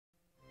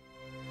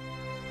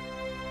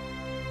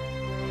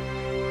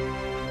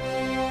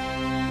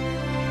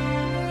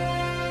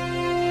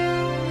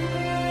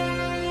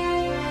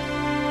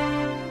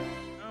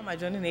I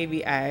joined the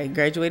Navy, I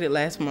graduated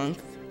last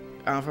month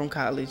from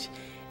college,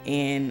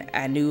 and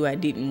I knew I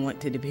didn't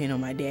want to depend on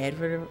my dad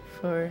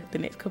for the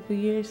next couple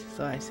of years,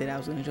 so I said I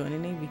was going to join the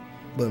Navy.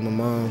 But my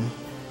mom,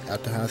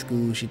 after high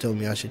school, she told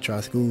me I should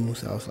try school,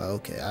 so I was like,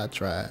 okay, I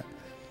tried.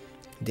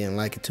 Didn't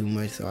like it too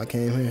much, so I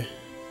came here.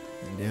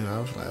 And then I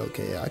was like,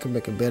 okay, I can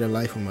make a better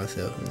life for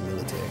myself in the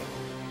military.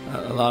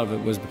 A lot of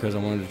it was because I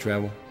wanted to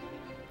travel,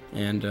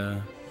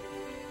 and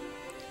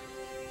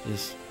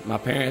just my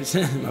parents.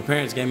 My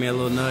parents gave me a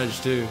little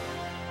nudge too.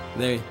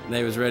 They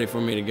was ready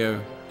for me to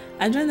go.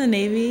 I joined the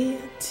Navy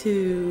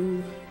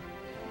to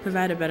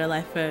provide a better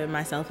life for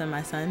myself and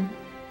my son.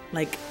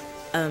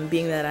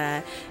 Being that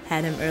I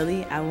had him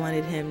early, I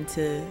wanted him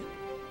to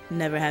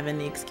never have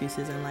any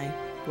excuses in life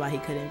why he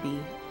couldn't be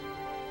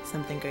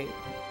something great.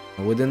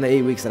 Within the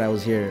 8 weeks that I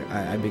was here,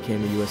 I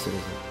became a U.S.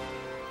 citizen.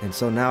 And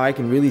so now I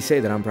can really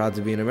say that I'm proud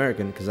to be an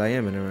American, because I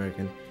am an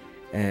American.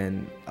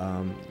 And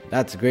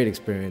that's a great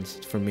experience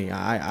for me.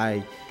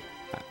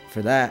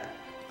 For that,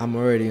 I'm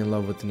already in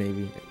love with the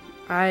Navy.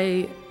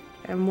 I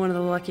am one of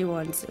the lucky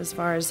ones as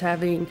far as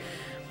having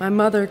my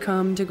mother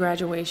come to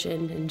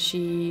graduation, and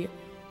she's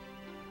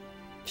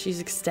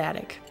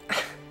ecstatic.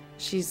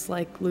 She's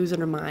like losing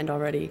her mind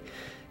already.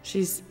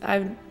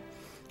 I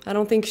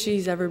don't think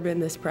she's ever been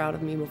this proud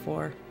of me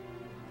before.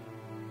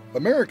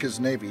 America's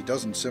Navy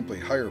doesn't simply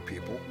hire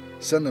people,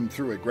 send them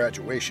through a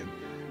graduation,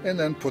 and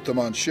then put them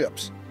on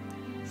ships.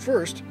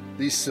 First,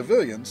 these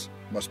civilians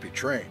must be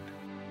trained.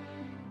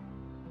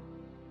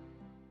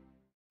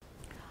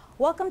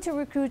 Welcome to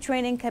Recruit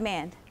Training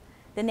Command,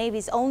 the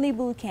Navy's only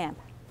boot camp.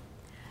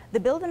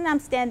 The building I'm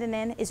standing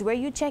in is where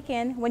you check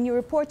in when you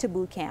report to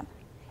boot camp.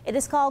 It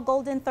is called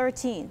Golden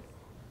 13.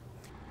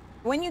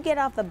 When you get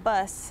off the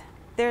bus,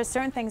 there are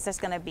certain things that's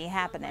going to be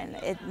happening.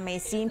 It may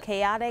seem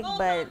chaotic,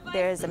 but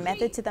there's a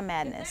method to the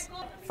madness.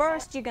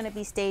 First, you're going to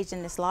be staged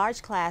in this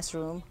large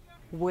classroom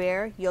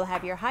where you'll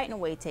have your height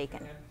and weight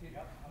taken.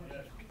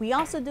 We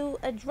also do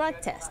a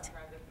drug test.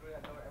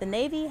 The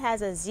Navy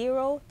has a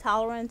zero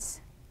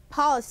tolerance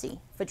policy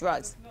for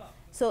drugs.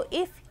 So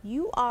if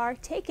you are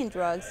taking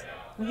drugs,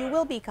 you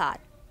will be caught.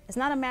 It's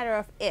not a matter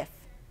of if,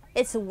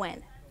 it's a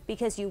when,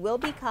 because you will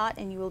be caught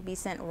and you will be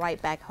sent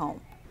right back home.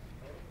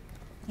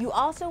 You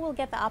also will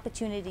get the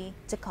opportunity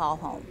to call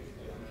home.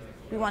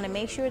 We want to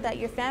make sure that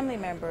your family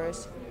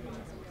members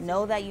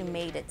know that you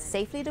made it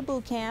safely to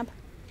boot camp.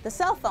 The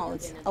cell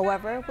phones,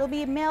 however, will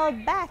be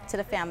mailed back to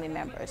the family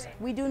members.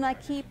 We do not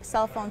keep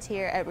cell phones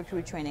here at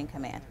Recruit Training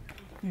Command.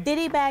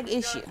 Diddy bag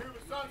issue.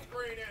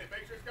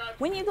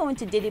 When you go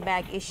into Diddy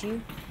bag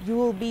issue, you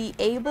will be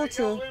able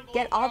to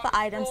get all the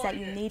items that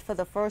you need for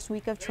the first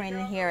week of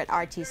training here at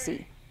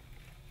RTC.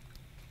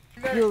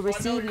 You'll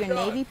receive your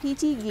Navy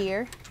PT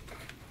gear,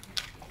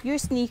 your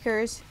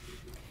sneakers,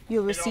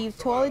 you'll receive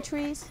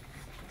toiletries,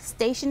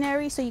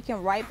 stationery so you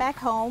can write back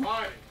home,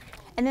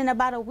 and in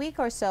about a week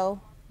or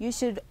so, you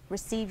should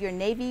receive your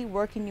Navy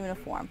working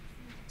uniform.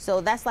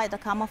 So that's like the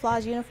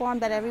camouflage uniform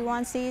that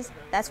everyone sees.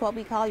 That's what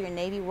we call your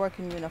Navy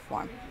working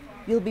uniform.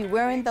 You'll be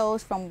wearing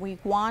those from week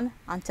 1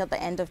 until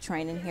the end of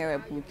training here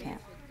at boot camp.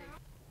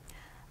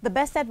 The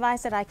best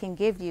advice that I can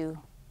give you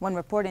when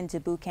reporting to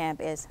boot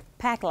camp is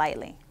pack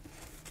lightly.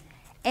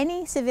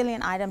 Any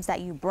civilian items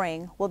that you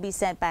bring will be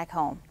sent back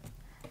home.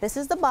 This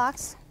is the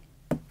box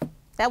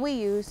that we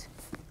use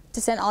to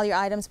send all your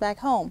items back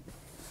home.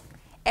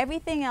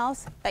 Everything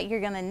else that you're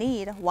going to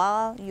need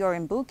while you're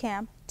in boot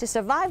camp to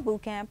survive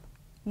boot camp,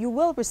 you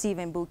will receive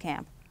in boot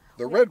camp.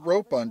 The red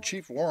rope on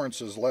Chief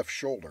Lawrence's left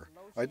shoulder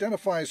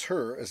identifies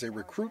her as a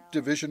Recruit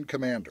Division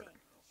Commander,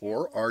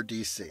 or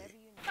RDC.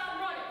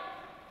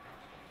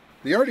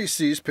 The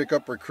RDCs pick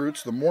up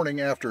recruits the morning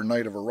after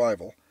night of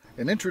arrival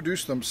and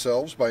introduce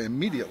themselves by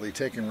immediately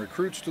taking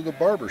recruits to the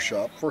barber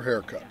shop for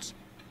haircuts.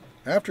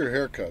 After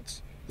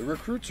haircuts, the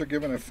recruits are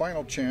given a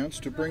final chance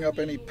to bring up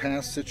any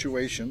past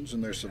situations in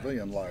their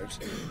civilian lives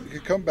and can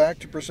come back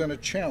to present a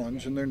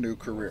challenge in their new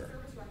career.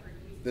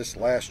 This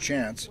last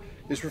chance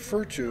is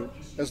referred to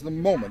as the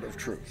moment of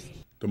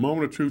truth. The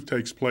moment of truth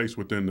takes place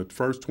within the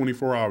first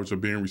 24 hours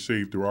of being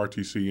received through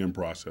RTC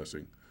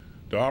processing.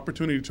 The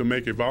opportunity to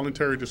make a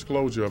voluntary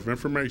disclosure of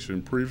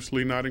information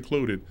previously not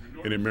included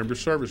in a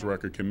member's service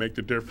record can make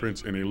the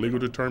difference in a legal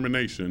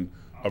determination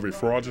of a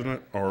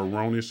fraudulent or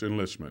erroneous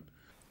enlistment.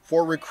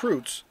 For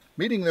recruits,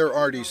 meeting their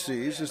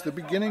RDCs is the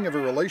beginning of a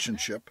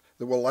relationship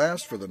that will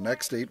last for the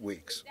next 8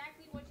 weeks.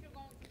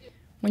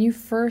 When you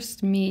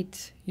first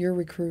meet your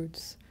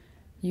recruits,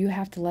 you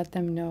have to let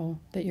them know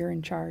that you're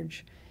in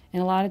charge.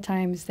 And a lot of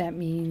times that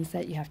means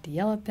that you have to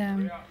yell at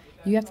them.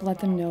 You have to let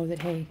them know that,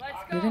 hey,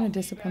 you're going to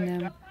discipline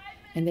them,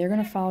 and they're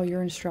going to follow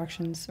your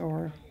instructions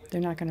or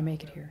they're not going to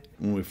make it here.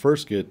 When we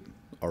first get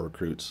our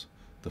recruits,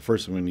 the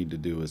first thing we need to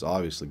do is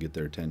obviously get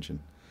their attention.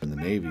 In the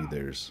Navy,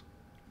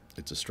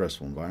 it's a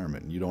stressful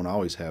environment. You don't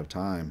always have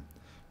time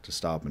to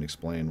stop and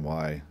explain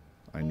why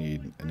I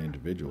need an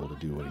individual to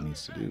do what he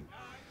needs to do.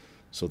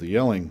 So the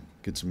yelling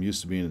gets them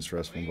used to being in a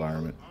stressful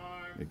environment.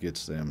 It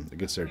gets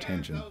their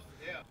attention,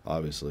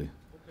 obviously,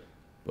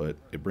 but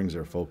it brings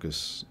their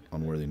focus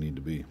on where they need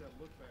to be.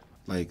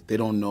 Like, they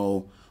don't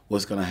know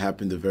what's going to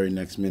happen the very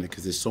next minute,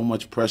 because there's so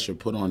much pressure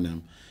put on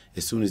them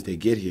as soon as they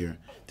get here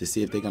to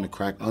see if they're going to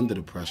crack under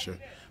the pressure.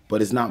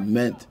 But it's not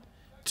meant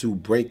to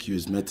break you,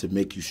 it's meant to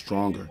make you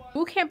stronger.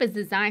 Boot camp is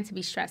designed to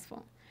be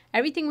stressful.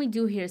 Everything we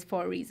do here is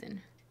for a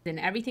reason. And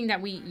everything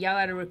that we yell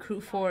at a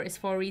recruit for is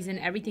for a reason.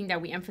 Everything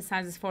that we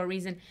emphasize is for a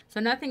reason.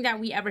 So nothing that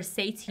we ever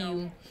say to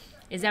you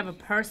is ever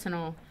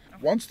personal.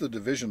 Once the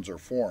divisions are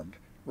formed,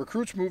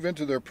 recruits move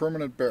into their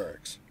permanent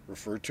barracks,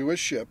 referred to as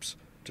ships,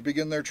 to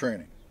begin their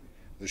training.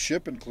 The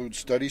ship includes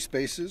study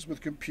spaces with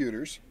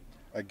computers,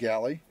 a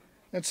galley,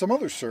 and some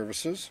other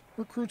services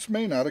recruits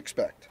may not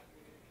expect.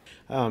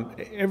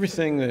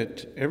 Everything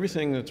that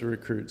the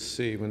recruits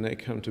see when they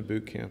come to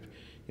boot camp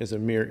is a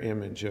mirror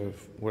image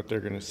of what they're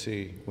going to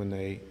see when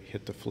they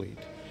hit the fleet.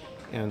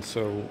 And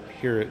so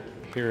here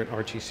at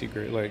RTC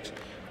Great Lakes,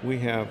 we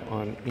have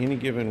on any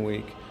given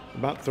week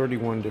about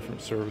 31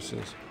 different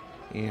services.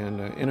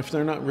 And if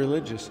they're not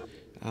religious,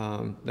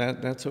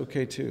 that's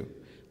okay too.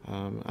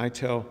 I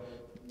tell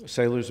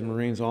sailors and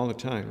Marines all the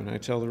time, and I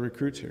tell the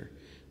recruits here,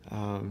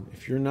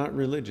 if you're not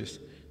religious,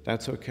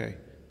 that's okay.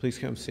 Please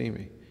come see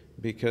me,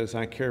 because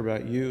I care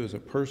about you as a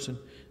person,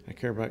 I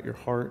care about your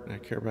heart, and I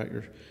care about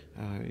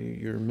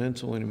your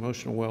mental and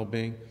emotional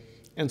well-being.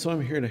 And so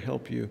I'm here to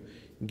help you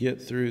get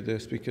through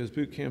this, because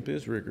boot camp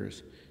is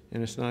rigorous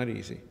and it's not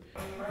easy.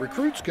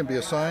 Recruits can be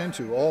assigned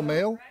to all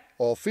male,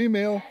 all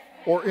female,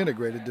 or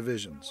integrated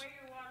divisions.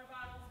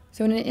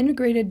 So in an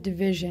integrated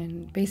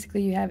division,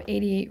 basically you have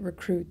 88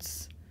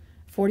 recruits,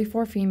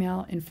 44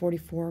 female and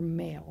 44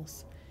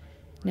 males.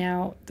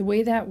 Now, the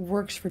way that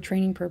works for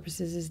training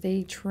purposes is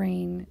they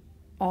train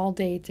all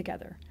day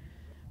together.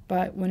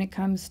 But when it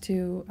comes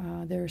to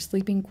their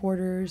sleeping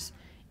quarters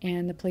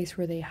and the place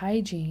where they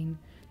hygiene,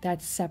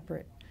 that's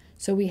separate.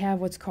 So we have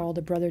what's called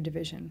a brother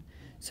division.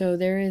 So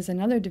there is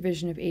another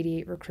division of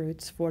 88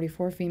 recruits,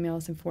 44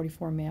 females and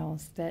 44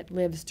 males, that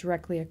lives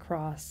directly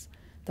across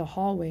the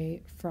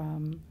hallway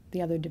from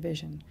the other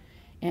division.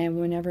 And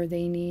whenever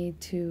they need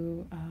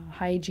to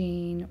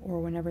hygiene or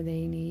whenever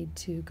they need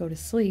to go to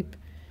sleep,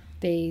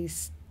 they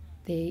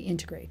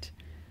integrate.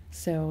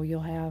 So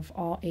you'll have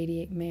all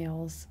 88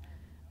 males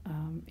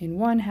in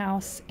one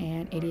house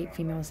and 88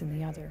 females in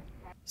the other.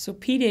 So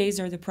P days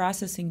are the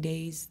processing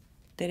days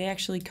that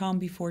actually come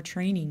before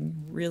training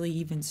really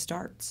even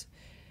starts.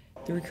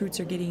 The recruits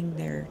are getting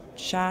their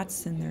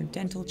shots and their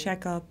dental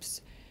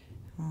checkups.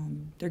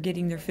 They're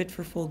getting their fit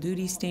for full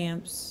duty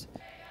stamps.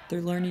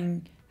 They're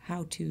learning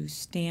how to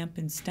stamp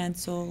and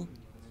stencil,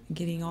 and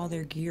getting all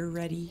their gear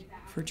ready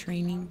for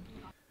training.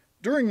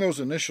 During those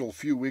initial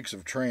few weeks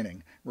of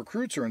training,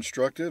 recruits are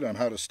instructed on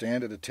how to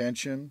stand at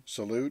attention,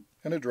 salute,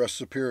 and address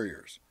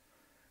superiors.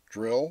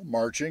 Drill,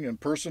 marching, and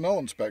personnel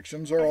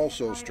inspections are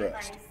also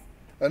stressed.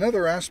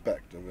 Another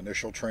aspect of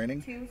initial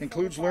training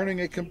includes learning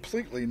a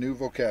completely new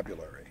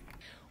vocabulary.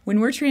 When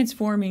we're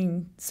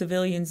transforming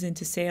civilians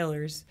into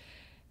sailors,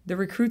 the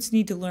recruits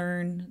need to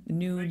learn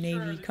new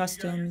Navy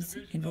customs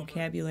and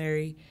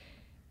vocabulary.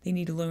 They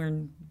need to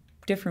learn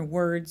different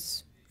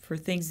words for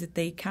things that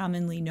they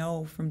commonly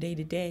know from day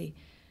to day.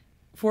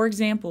 For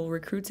example,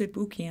 recruits at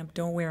boot camp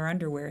don't wear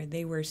underwear,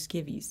 they wear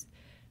skivvies.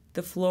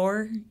 The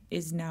floor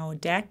is now a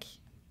deck,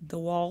 the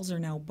walls are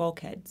now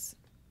bulkheads.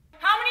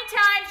 How many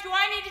times do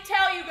I need to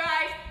tell you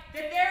guys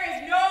that there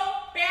is no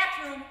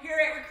bathroom here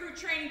at Recruit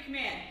Training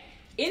Command?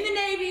 In the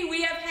Navy,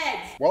 we have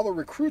heads. While the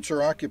recruits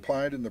are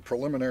occupied in the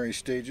preliminary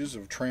stages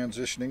of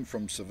transitioning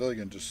from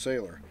civilian to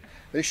sailor,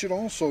 they should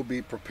also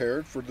be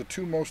prepared for the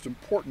two most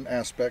important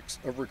aspects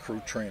of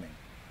recruit training: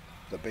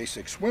 the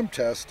basic swim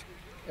test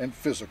and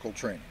physical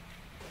training.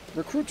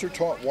 Recruits are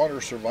taught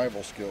water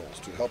survival skills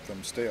to help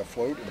them stay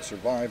afloat and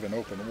survive in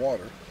open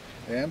water,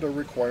 and are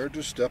required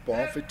to step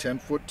off a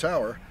 10-foot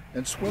tower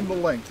and swim the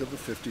length of a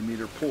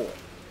 50-meter pool.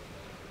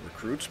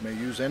 Recruits may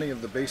use any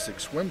of the basic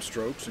swim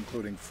strokes,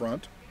 including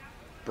front,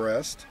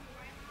 breast,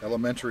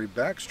 elementary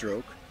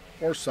backstroke,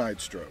 or side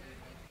stroke.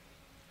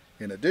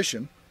 In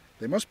addition,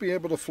 they must be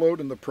able to float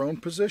in the prone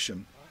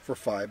position for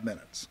 5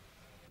 minutes.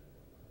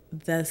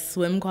 The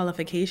swim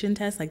qualification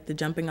test, like the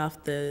jumping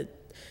off the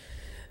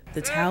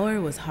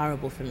tower, was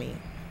horrible for me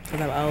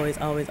because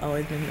I've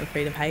always been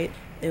afraid of height.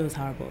 It was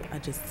horrible.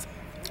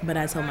 But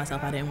I told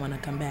myself I didn't want to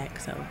come back,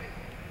 so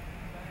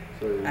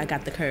I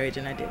got the courage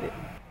and I did it.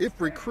 If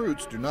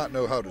recruits do not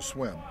know how to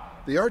swim,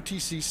 the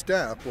RTC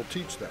staff will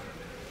teach them.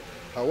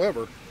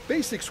 However,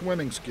 basic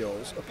swimming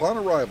skills upon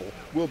arrival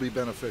will be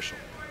beneficial.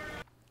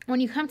 When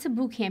you come to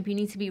boot camp, you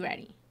need to be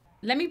ready.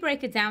 Let me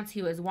break it down to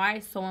you as why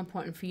it's so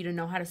important for you to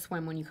know how to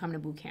swim when you come to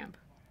boot camp.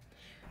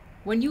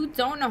 When you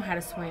don't know how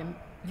to swim,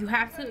 you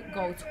have to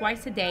go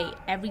twice a day,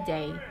 every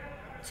day,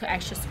 to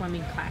extra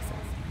swimming classes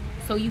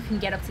so you can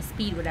get up to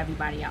speed with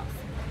everybody else.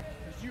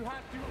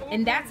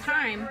 In that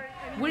time,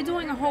 we're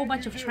doing a whole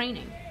bunch of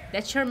training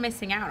that you're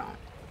missing out on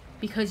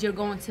because you're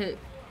going to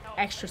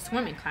extra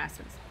swimming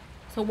classes.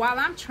 So while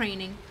I'm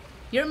training,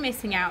 you're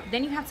missing out,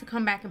 then you have to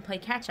come back and play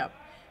catch up,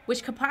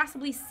 which could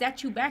possibly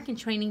set you back in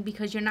training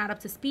because you're not up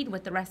to speed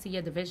with the rest of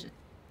your division.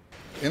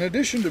 In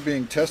addition to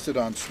being tested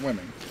on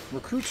swimming,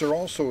 recruits are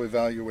also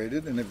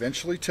evaluated and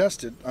eventually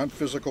tested on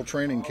physical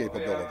training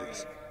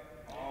capabilities.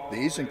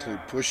 These include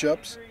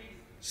push-ups,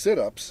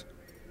 sit-ups,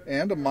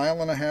 and a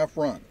 1.5-mile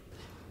run.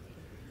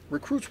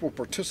 Recruits will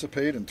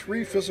participate in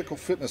 3 physical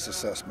fitness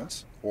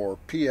assessments, or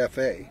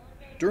PFA,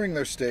 during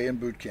their stay in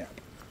boot camp.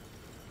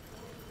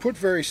 Put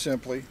very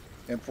simply,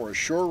 and for a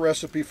sure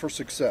recipe for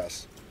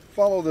success,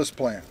 follow this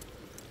plan.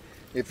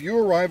 If you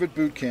arrive at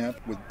boot camp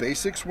with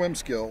basic swim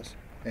skills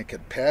and can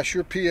pass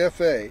your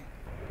PFA,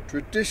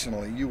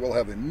 traditionally you will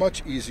have a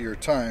much easier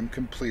time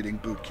completing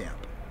boot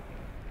camp.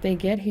 They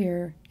get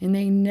here and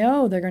they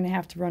know they're going to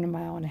have to run 1.5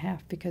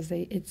 miles because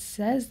it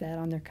says that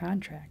on their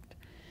contract.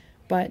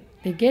 But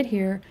they get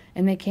here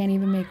and they can't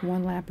even make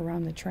 1 lap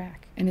around the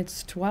track, and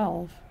it's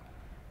 12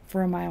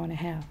 for 1.5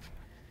 miles.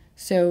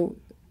 So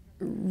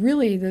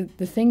really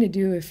the thing to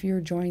do if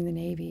you're joining the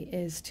Navy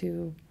is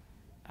to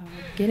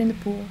get in the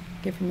pool,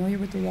 get familiar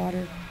with the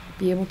water,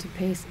 be able to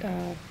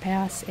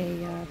pass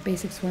a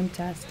basic swim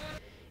test,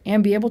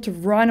 and be able to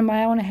run 1.5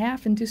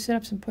 miles and do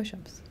sit-ups and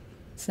push-ups.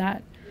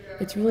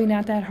 It's really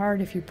not that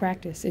hard if you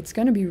practice. It's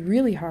going to be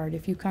really hard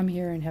if you come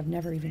here and have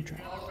never even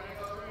tried.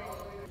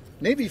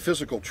 Navy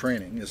physical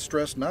training is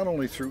stressed not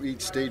only through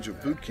each stage of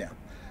boot camp,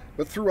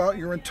 but throughout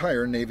your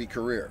entire Navy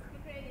career.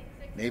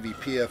 Navy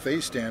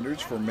PFA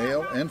standards for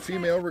male and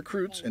female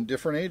recruits in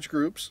different age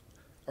groups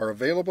are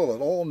available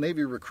at all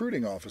Navy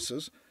recruiting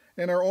offices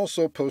and are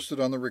also posted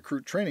on the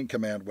Recruit Training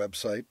Command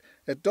website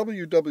at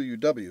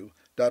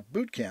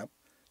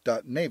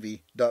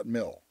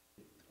www.bootcamp.navy.mil.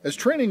 As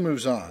training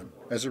moves on,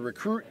 as a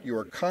recruit you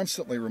are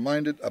constantly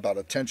reminded about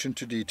attention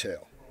to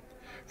detail.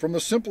 From the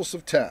simplest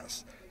of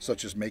tasks,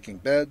 such as making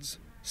beds,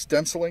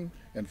 stenciling,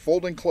 and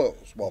folding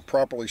clothes while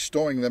properly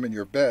stowing them in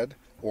your bed,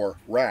 or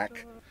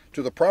rack,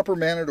 to the proper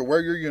manner to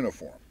wear your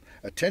uniform.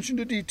 Attention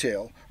to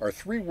detail are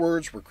 3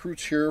 words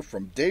recruits hear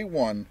from day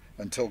 1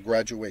 until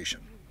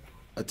graduation.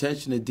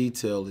 Attention to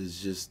detail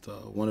is just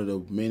one of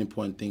the main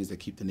important things that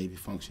keep the Navy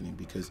functioning,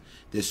 because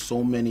there's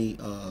so many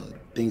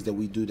things that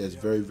we do that's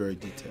very, very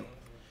detailed,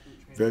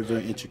 very,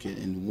 very intricate,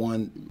 and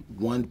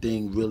one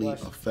thing really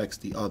affects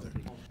the other.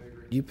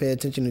 You pay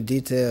attention to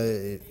detail,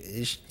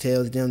 it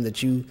tells them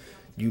that you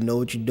know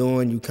what you're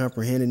doing, you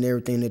comprehending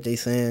everything that they're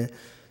saying.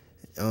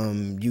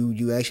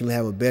 You actually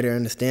have a better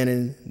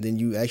understanding than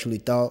you actually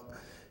thought.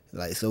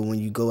 Like, so when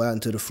you go out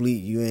into the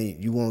fleet,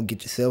 you won't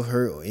get yourself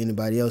hurt or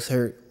anybody else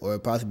hurt or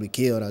possibly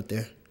killed out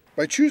there.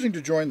 By choosing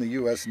to join the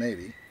U.S.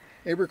 Navy,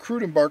 a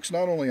recruit embarks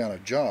not only on a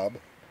job,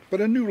 but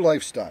a new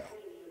lifestyle.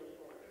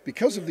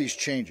 Because of these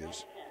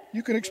changes,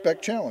 you can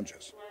expect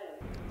challenges.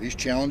 These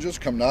challenges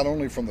come not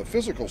only from the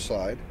physical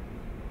side,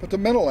 but the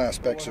mental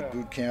aspects of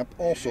boot camp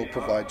also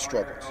provide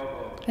struggles.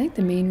 I think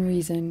the main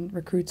reason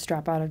recruits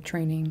drop out of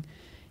training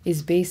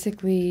is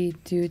basically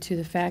due to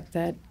the fact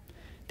that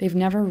they've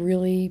never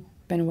really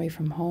been away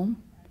from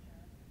home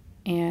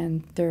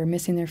and they're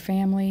missing their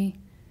family.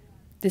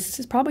 This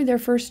is probably their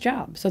first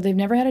job. So they've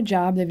never had a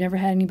job, they've never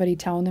had anybody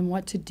telling them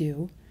what to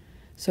do.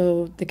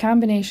 So the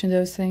combination of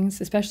those things,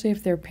 especially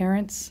if they're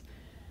parents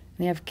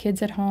and they have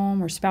kids at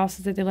home or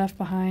spouses that they left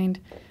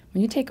behind,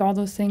 when you take all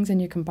those things and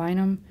you combine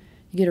them,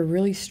 you get a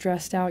really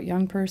stressed out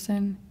young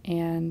person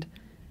and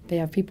they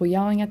have people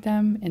yelling at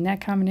them, and that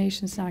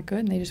combination's not good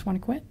and they just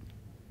want to quit.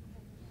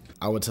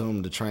 I would tell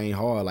them to train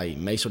hard, like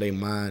make sure their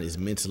mind is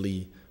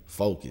mentally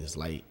focused,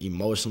 like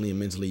emotionally and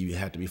mentally you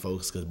have to be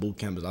focused, because boot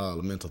camp is all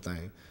a mental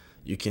thing.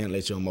 You can't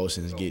let your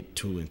emotions get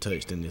too in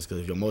touch in this, because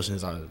if your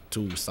emotions are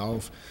too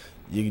soft,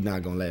 you're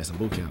not going to last in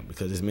boot camp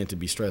because it's meant to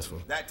be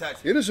stressful.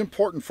 It is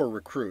important for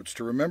recruits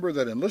to remember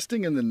that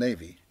enlisting in the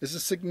Navy is a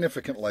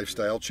significant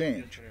lifestyle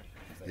change.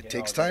 It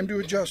takes time to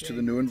adjust to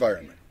the new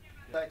environment.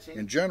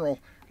 In general,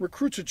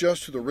 recruits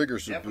adjust to the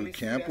rigors of boot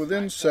camp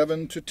within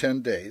 7 to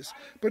 10 days,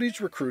 but each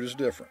recruit is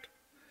different.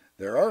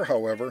 There are,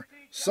 however,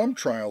 some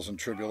trials and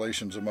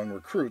tribulations among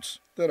recruits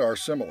that are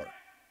similar.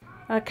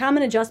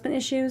 Common adjustment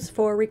issues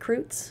for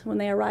recruits when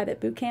they arrive at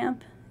boot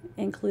camp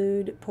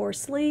include poor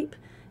sleep,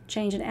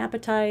 change in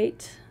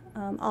appetite,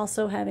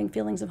 also having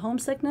feelings of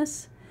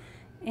homesickness,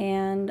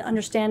 and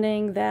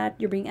understanding that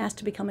you're being asked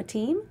to become a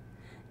team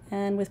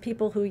and with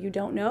people who you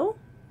don't know,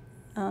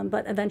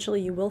 but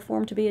eventually you will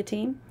form to be a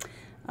team.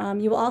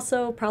 You will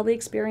also probably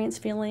experience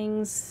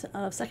feelings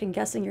of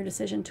second-guessing your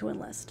decision to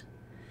enlist.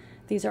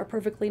 These are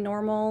perfectly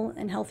normal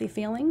and healthy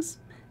feelings,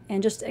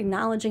 and just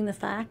acknowledging the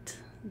fact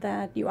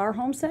that you are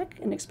homesick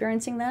and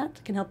experiencing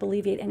that can help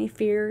alleviate any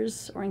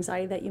fears or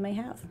anxiety that you may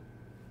have.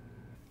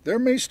 There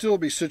may still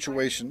be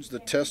situations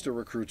that test a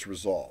recruit's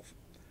resolve.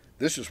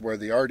 This is where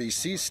the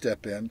RDCs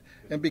step in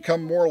and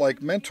become more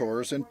like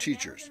mentors and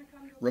teachers,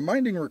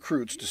 reminding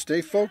recruits to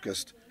stay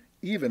focused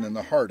even in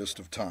the hardest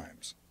of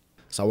times.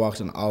 So I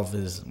walked in the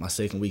office my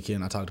second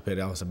weekend. I talked to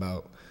Petty Office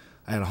about,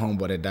 I had a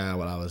homeboy that died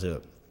while I was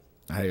up.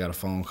 I had got a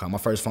phone call, my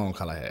first phone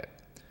call I had.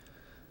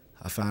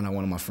 I found out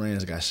one of my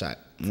friends got shot.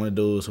 One of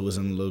the dudes who was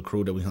in the little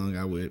crew that we hung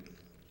out with,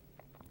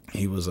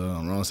 he was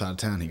on the wrong side of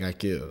town, he got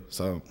killed.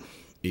 So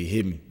it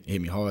hit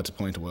me hard to the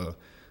point to where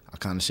I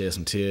kind of shed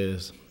some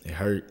tears. It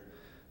hurt,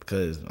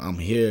 because I'm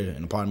here,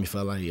 and a part of me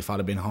felt like if I'd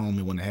have been home,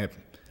 it wouldn't have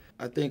happened.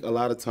 I think a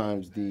lot of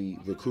times the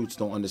recruits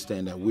don't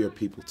understand that we're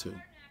people too,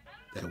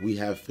 that we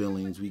have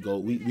feelings. We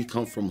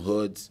come from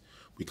hoods,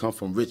 we come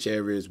from rich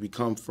areas, we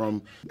come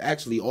from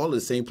actually all of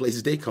the same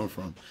places they come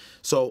from.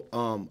 So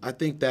I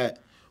think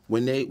that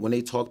when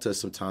they talk to us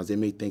sometimes, they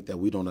may think that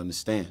we don't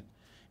understand,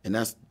 and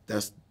that's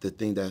the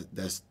thing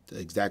that's the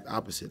exact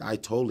opposite. I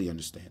totally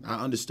understand.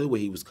 I understood where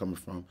he was coming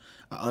from.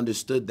 I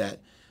understood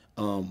that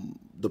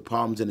the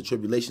problems and the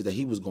tribulations that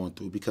he was going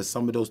through, because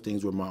some of those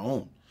things were my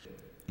own.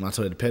 When I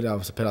told the pet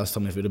officer told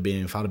me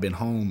if I'd have been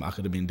home, I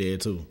could have been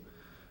dead too.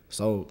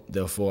 So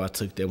therefore, I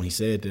took that when he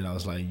said that, I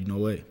was like, you know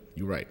what,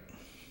 you're right.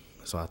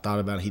 So I thought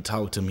about it. He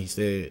talked to me. He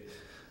said,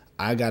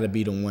 I got to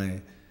be the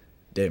one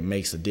that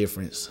makes a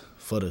difference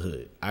for the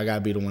hood. I got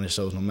to be the one that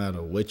shows no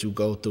matter what you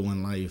go through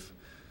in life,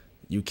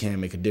 you can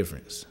make a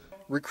difference.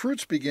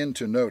 Recruits begin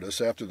to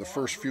notice after the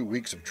first few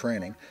weeks of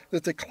training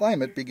that the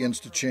climate begins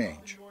to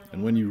change.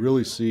 And when you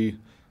really see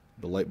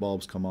the light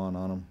bulbs come on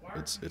them,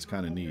 it's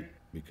kind of neat,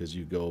 because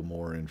you go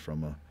more in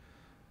from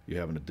you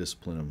having to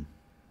discipline them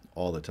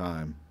all the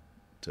time.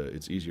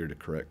 It's easier to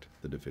correct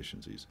the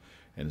deficiencies.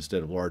 And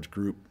instead of large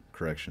group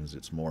corrections,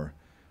 it's more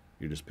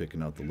you're just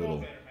picking out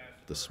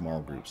the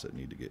small groups that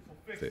need to get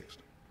fixed.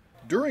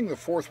 During the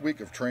 4th week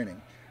of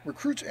training,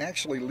 recruits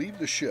actually leave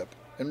the ship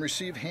and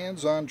receive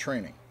hands-on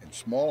training in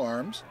small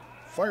arms,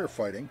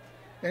 firefighting,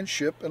 and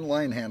ship and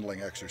line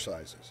handling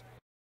exercises.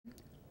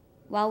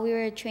 While we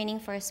were training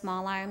for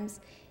small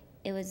arms,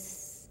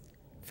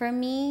 for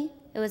me,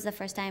 it was the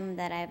first time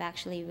that I've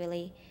actually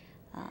really,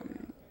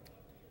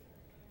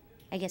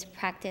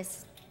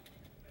 practiced,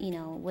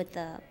 with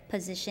the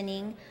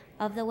positioning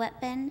of the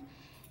weapon.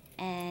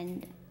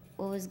 And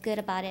what was good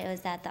about it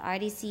was that the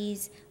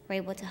RDCs were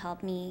able to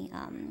help me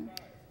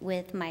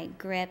with my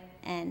grip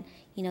and,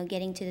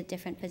 getting to the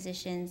different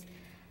positions.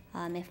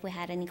 If we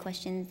had any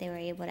questions, they were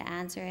able to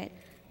answer it.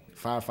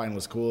 Firefighting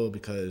was cool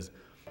because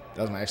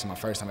that was my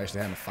first time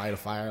actually having to fight a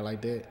fire like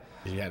that.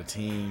 You had the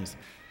teams,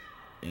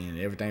 and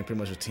everything pretty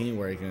much was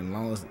teamwork. And as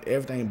long as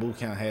everything in boot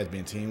camp has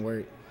been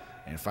teamwork,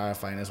 and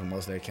firefighting, that's when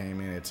most of that came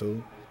in at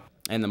too.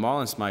 And the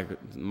Marlin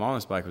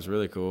spike was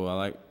really cool.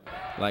 I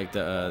like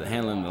the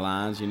handling the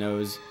lines. It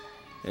was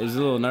a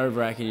little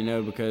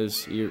nerve-wracking,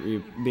 because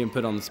you're being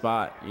put on the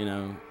spot,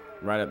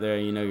 right up there.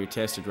 You're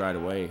tested right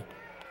away.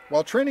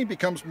 While training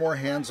becomes more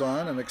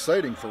hands-on and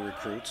exciting for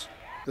recruits,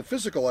 the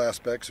physical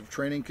aspects of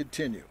training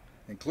continue,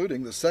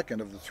 including the second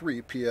of the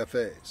 3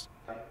 PFAs.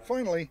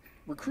 Finally,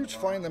 recruits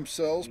find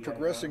themselves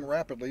progressing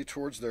rapidly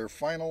towards their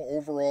final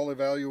overall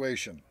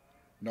evaluation,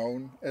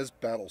 known as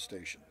battle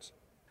stations.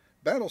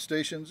 Battle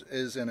stations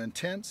is an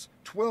intense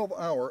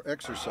 12-hour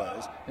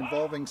exercise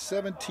involving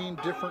 17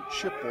 different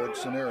shipboard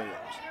scenarios.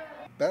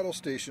 Battle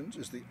stations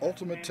is the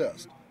ultimate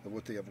test of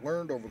what they have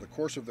learned over the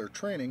course of their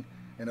training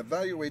and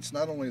evaluates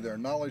not only their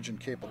knowledge and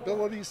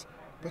capabilities,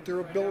 but their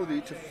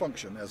ability to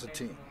function as a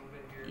team.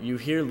 You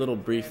hear little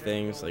brief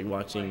things like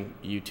watching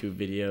YouTube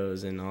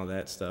videos and all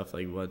that stuff,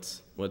 like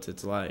what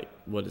it's like,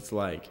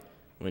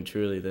 when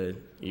truly the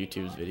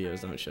YouTube's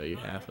videos don't show you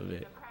half of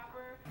it.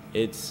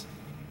 It's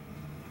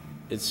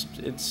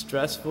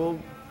stressful,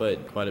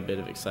 but quite a bit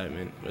of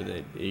excitement with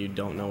it. You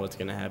don't know what's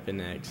going to happen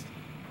next.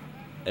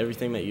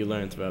 Everything that you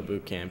learn throughout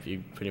boot camp,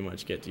 you pretty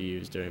much get to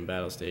use during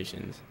battle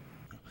stations.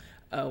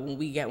 When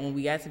we got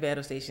to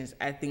battle stations,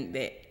 I think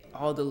that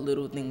all the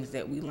little things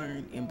that we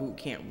learned in boot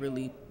camp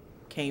really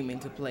came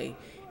into play,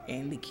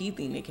 and the key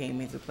thing that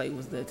came into play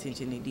was the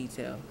attention to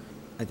detail.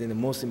 I think the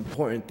most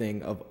important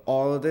thing of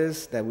all of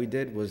this that we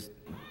did was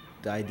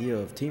the idea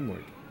of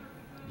teamwork.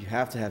 You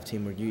have to have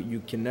teamwork.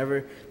 You can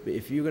never,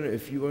 if you're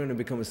gonna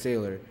become a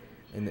sailor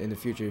in the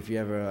future, if you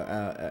have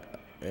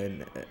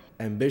an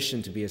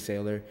ambition to be a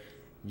sailor,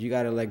 you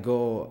gotta let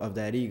go of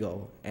that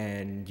ego,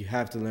 and you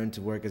have to learn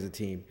to work as a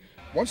team.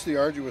 Once the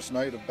arduous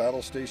night of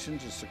battle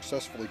stations is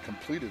successfully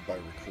completed by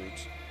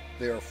recruits,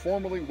 they are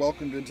formally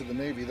welcomed into the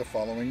Navy the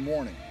following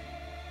morning.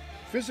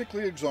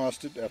 Physically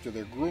exhausted after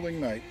their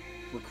grueling night,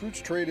 recruits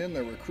trade in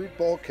their recruit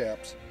ball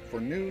caps for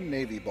new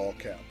Navy ball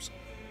caps.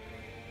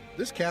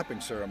 This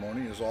capping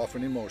ceremony is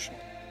often emotional,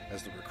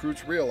 as the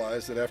recruits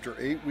realize that after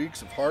 8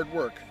 weeks of hard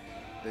work,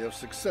 they have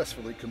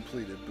successfully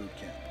completed boot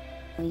camp.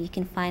 You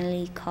can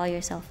finally call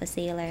yourself a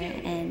sailor,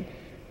 and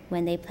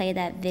when they play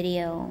that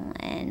video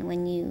and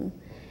when you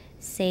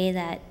say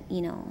that,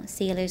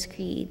 Sailor's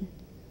Creed,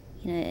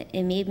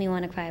 it made me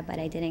want to cry, but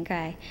I didn't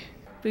cry.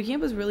 Boot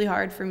camp was really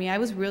hard for me. I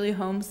was really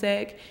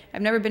homesick.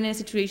 I've never been in a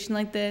situation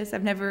like this.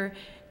 I've never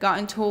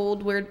gotten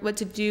told what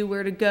to do,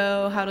 where to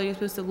go, how you're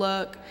supposed to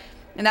look.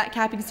 And that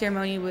capping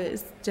ceremony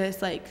was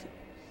just like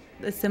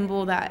the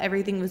symbol that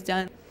everything was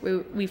done.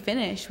 We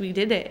finished, we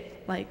did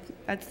it. Like,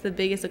 that's the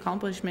biggest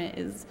accomplishment,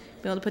 is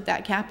be able to put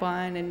that cap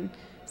on and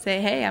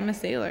say, hey, I'm a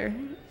sailor.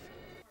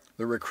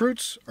 The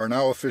recruits are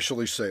now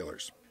officially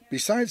sailors.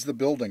 Besides the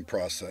building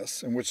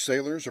process, in which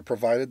sailors are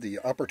provided the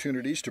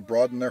opportunities to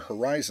broaden their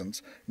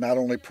horizons, not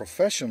only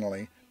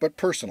professionally, but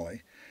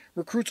personally,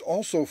 recruits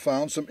also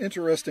found some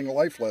interesting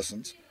life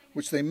lessons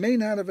which they may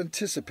not have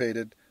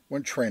anticipated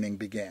when training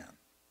began.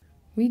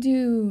 We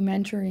do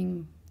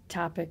mentoring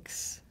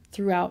topics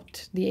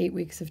throughout the 8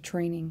 weeks of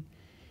training.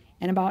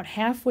 And about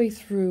halfway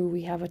through,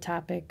 we have a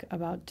topic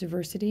about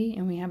diversity,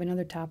 and we have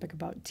another topic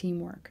about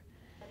teamwork.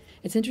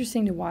 It's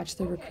interesting to watch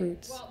the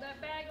recruits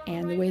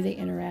and the way they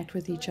interact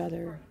with each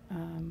other,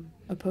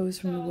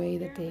 opposed from the way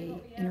that they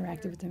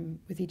interacted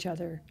with each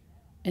other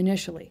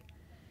initially.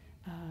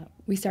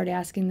 We start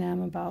asking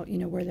them about,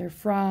 where they're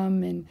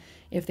from and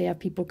if they have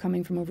people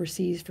coming from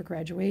overseas for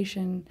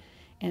graduation.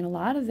 And a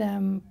lot of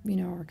them,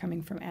 are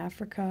coming from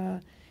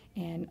Africa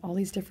and all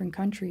these different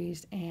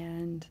countries,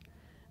 and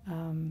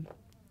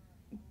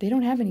they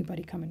don't have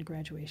anybody coming to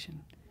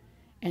graduation.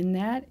 And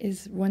that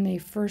is when they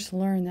first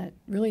learn that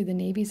really the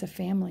Navy's a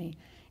family,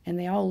 and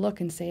they all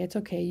look and say, it's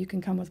okay, you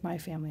can come with my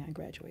family on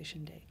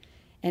graduation day.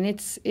 And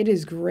it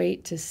is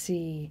great to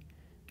see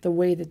the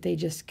way that they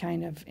just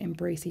kind of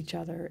embrace each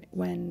other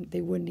when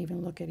they wouldn't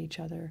even look at each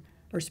other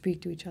or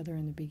speak to each other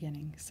in the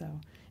beginning. So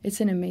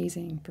it's an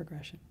amazing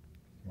progression.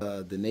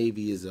 The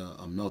Navy is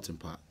a melting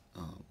pot.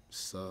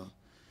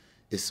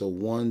 It's a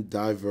one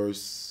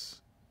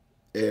diverse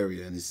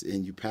area,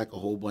 and you pack a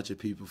whole bunch of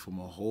people from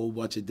a whole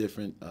bunch of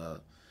different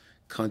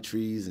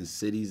countries and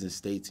cities and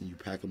states, and you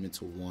pack them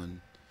into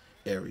one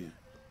area.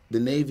 The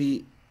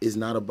Navy is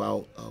not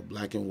about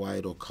black and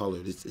white or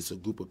colored. It's a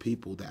group of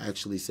people that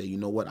actually say, you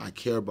know what, I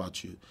care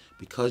about you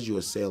because you're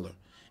a sailor.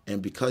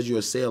 And because you're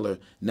a sailor,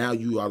 now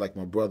you are like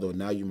my brother, or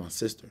now you're my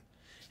sister.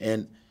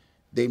 And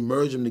they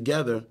merge them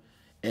together,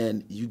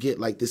 and you get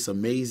like this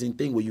amazing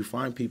thing where you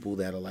find people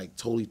that are like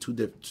totally two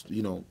different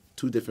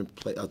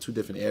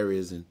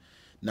areas, and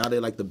now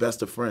they're like the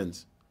best of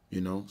friends,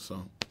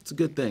 So it's a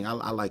good thing.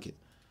 I like it.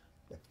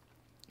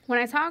 When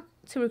I talk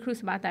to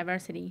recruits about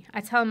diversity, I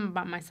tell them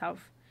about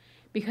myself.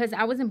 Because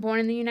I wasn't born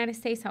in the United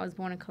States, I was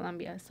born in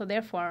Colombia. So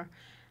therefore,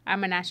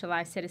 I'm a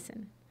naturalized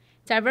citizen.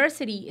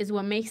 Diversity is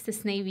what makes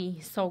this Navy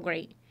so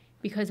great,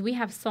 because we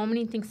have so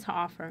many things to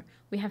offer.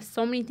 We have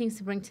so many things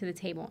to bring to the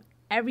table.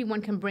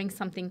 Everyone can bring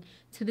something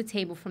to the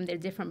table from their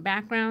different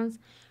backgrounds,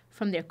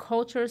 from their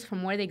cultures,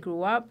 from where they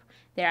grew up,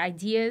 their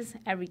ideas,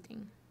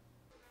 everything.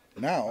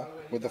 Now,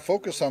 with the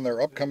focus on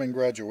their upcoming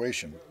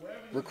graduation,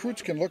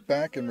 recruits can look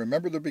back and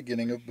remember the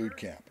beginning of boot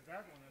camp.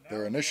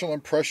 Their initial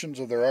impressions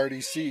of their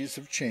RDCs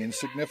have changed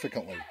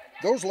significantly.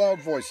 Those loud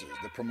voices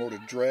that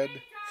promoted dread,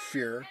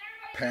 fear,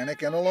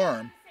 panic, and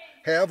alarm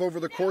have, over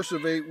the course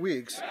of 8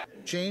 weeks,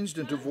 changed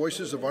into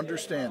voices of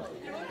understanding,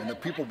 and the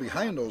people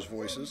behind those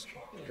voices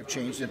have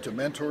changed into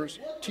mentors,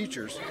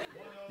 teachers,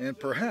 and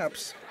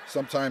perhaps,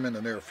 sometime in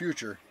the near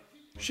future,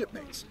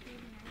 shipmates.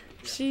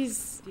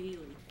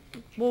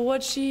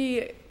 What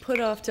she put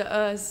off to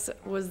us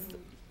was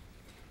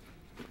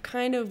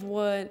kind of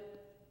what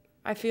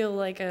I feel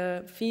like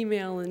a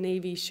female in the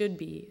Navy should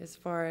be, as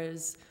far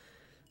as,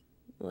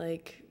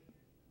 like,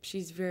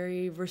 she's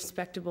very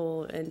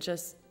respectable and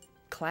just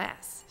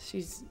class.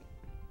 She's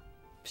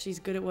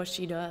good at what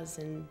she does,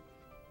 and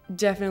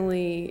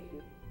definitely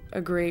a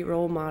great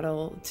role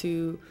model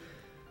to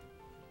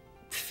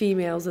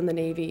females in the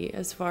Navy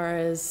as far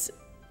as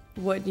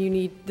what you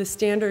need, the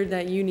standard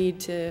that you need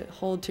to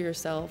hold to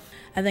yourself.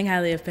 I think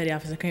highly of Petty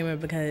Officer Kramer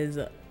because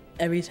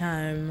every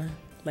time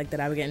that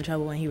I would get in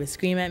trouble when he would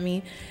scream at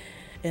me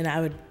and I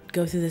would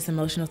go through this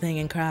emotional thing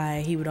and cry,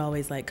 he would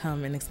always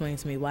come and explain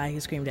to me why he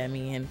screamed at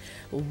me and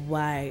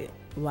why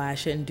I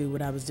shouldn't do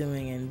what I was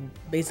doing and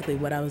basically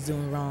what I was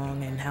doing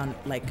wrong and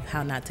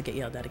how not to get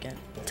yelled at again.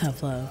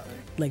 Tough love,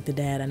 like the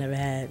dad I never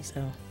had,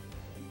 so.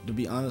 To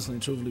be honest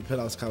and truthfully,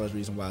 Petty Officer Kramer is the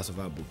reason why I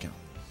survived boot camp.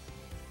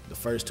 The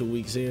first 2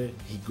 weeks here,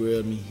 he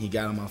grilled me, he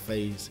got on my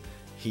face,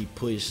 he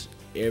pushed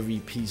every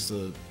piece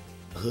of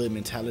hood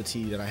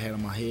mentality that I had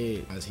in my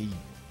head. As he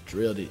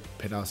drilled it,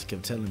 Petty Officer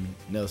kept telling me,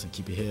 Nelson,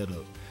 keep your head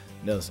up.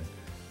 Nelson,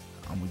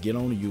 I'm gonna get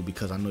on to you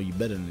because I know you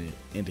better than it.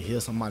 And to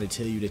hear somebody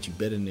tell you that you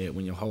better than it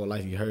when your whole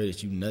life you heard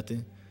that you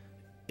nothing,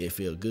 it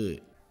feel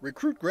good.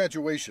 Recruit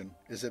graduation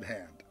is at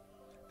hand.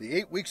 The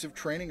 8 weeks of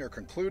training are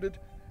concluded,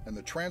 and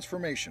the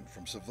transformation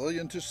from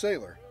civilian to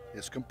sailor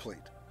is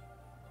complete.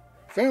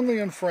 Family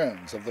and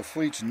friends of the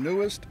fleet's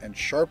newest and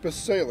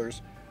sharpest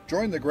sailors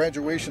join the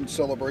graduation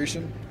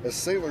celebration as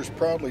sailors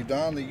proudly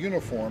don the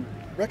uniform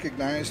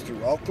recognized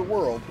throughout the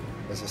world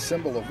as a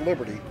symbol of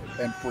liberty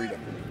and freedom.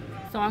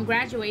 So on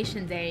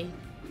graduation day,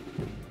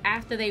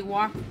 after they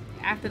walk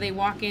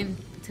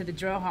into the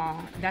drill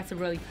hall, that's a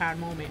really proud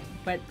moment.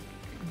 But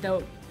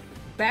the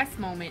best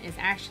moment is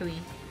actually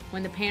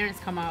when the parents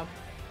come up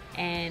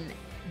and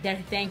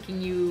they're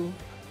thanking you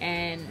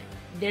and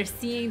they're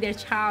seeing their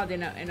child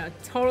in a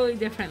totally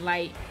different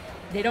light.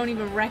 They don't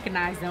even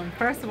recognize them.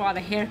 First of all,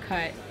 the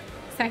haircut.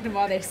 Second of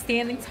all, they're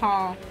standing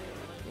tall,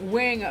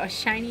 wearing a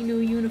shiny new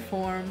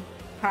uniform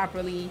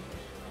properly,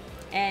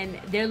 and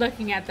they're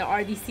looking at the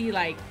RDC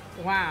like,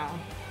 wow,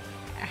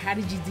 how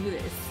did you do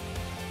this?